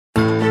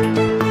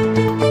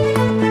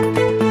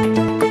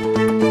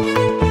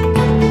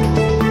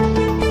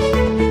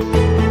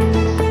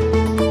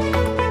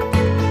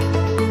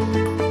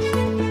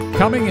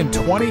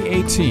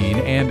2018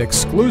 and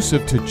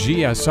exclusive to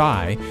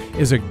GSI,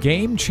 is a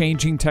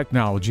game-changing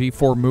technology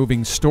for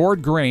moving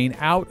stored grain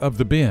out of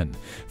the bin.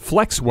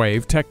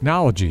 FlexWave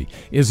Technology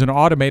is an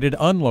automated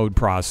unload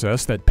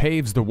process that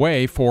paves the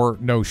way for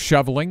no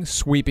shoveling,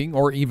 sweeping,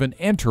 or even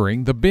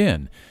entering the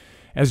bin.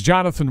 As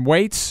Jonathan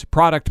Waits,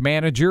 product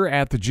manager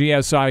at the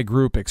GSI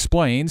Group,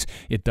 explains,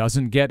 it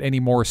doesn't get any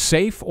more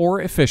safe or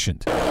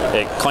efficient.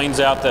 It cleans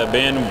out the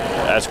bin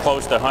as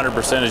close to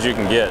 100% as you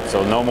can get,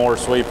 so no more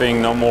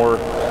sweeping, no more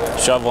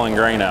shoveling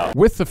grain out.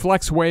 With the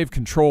FlexWave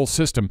control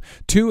system,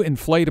 2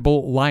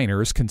 inflatable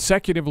liners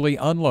consecutively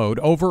unload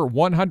over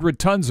 100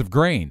 tons of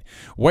grain.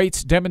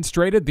 Waits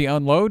demonstrated the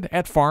unload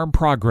at Farm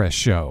Progress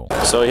Show.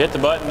 So you hit the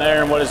button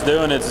there, and what it's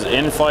doing is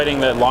inflating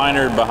that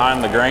liner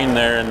behind the grain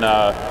there, and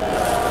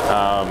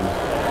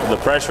the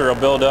pressure will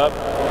build up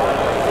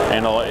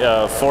and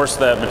it'll force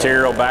that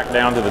material back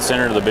down to the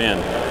center of the bin.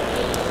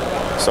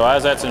 So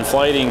as that's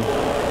inflating,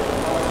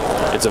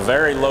 it's a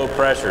very low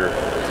pressure,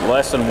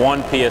 less than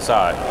 1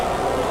 psi.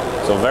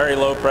 So very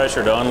low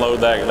pressure to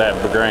unload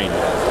that grain.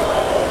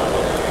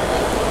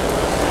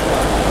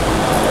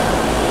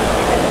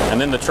 And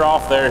then the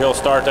trough there, he'll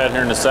start that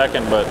here in a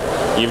second, but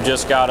you've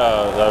just got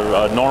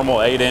a normal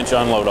 8-inch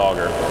unload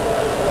auger.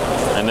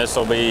 And this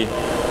will be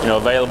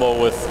available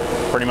with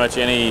pretty much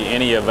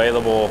any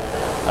available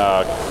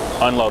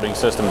unloading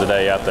system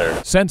today out there.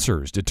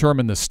 Sensors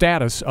determine the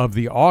status of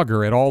the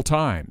auger at all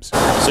times.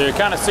 So you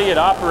kind of see it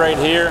operate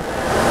here,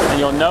 and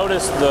you'll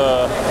notice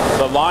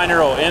the liner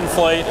will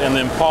inflate and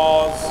then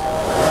pause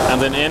and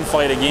then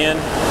inflate again.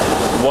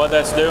 What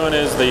that's doing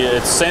is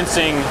it's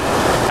sensing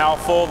how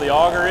full the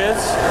auger is,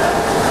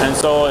 and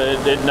so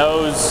it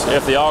knows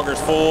if the auger's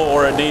full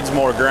or it needs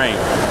more grain.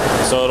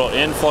 So it'll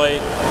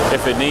inflate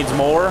if it needs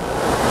more,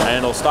 and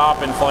it'll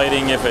stop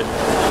inflating if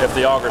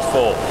the auger's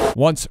full.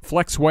 Once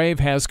FlexWave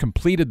has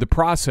completed the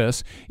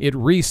process, it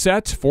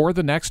resets for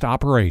the next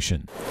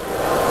operation.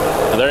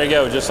 And there you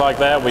go, just like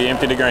that, we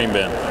empty the grain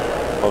bin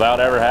without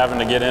ever having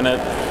to get in it,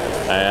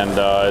 and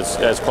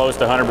as close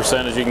to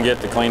 100% as you can get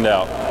to cleaned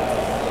out.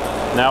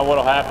 Now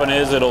what'll happen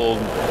is it'll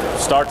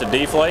start to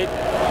deflate,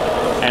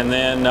 and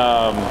then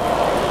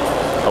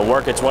it'll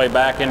work its way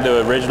back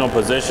into original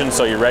position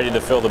so you're ready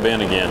to fill the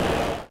bin again.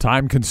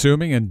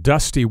 Time-consuming and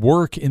dusty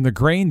work in the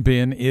grain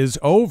bin is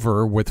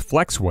over with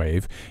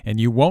FlexWave, and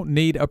you won't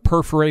need a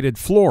perforated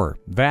floor.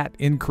 That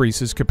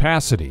increases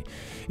capacity.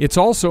 It's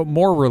also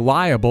more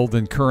reliable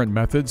than current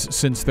methods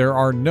since there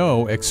are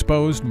no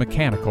exposed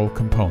mechanical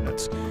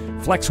components.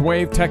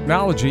 FlexWave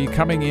Technology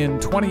coming in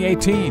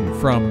 2018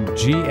 from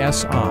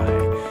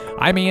GSI.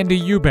 I'm Andy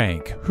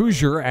Eubank,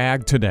 Hoosier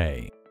Ag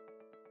Today.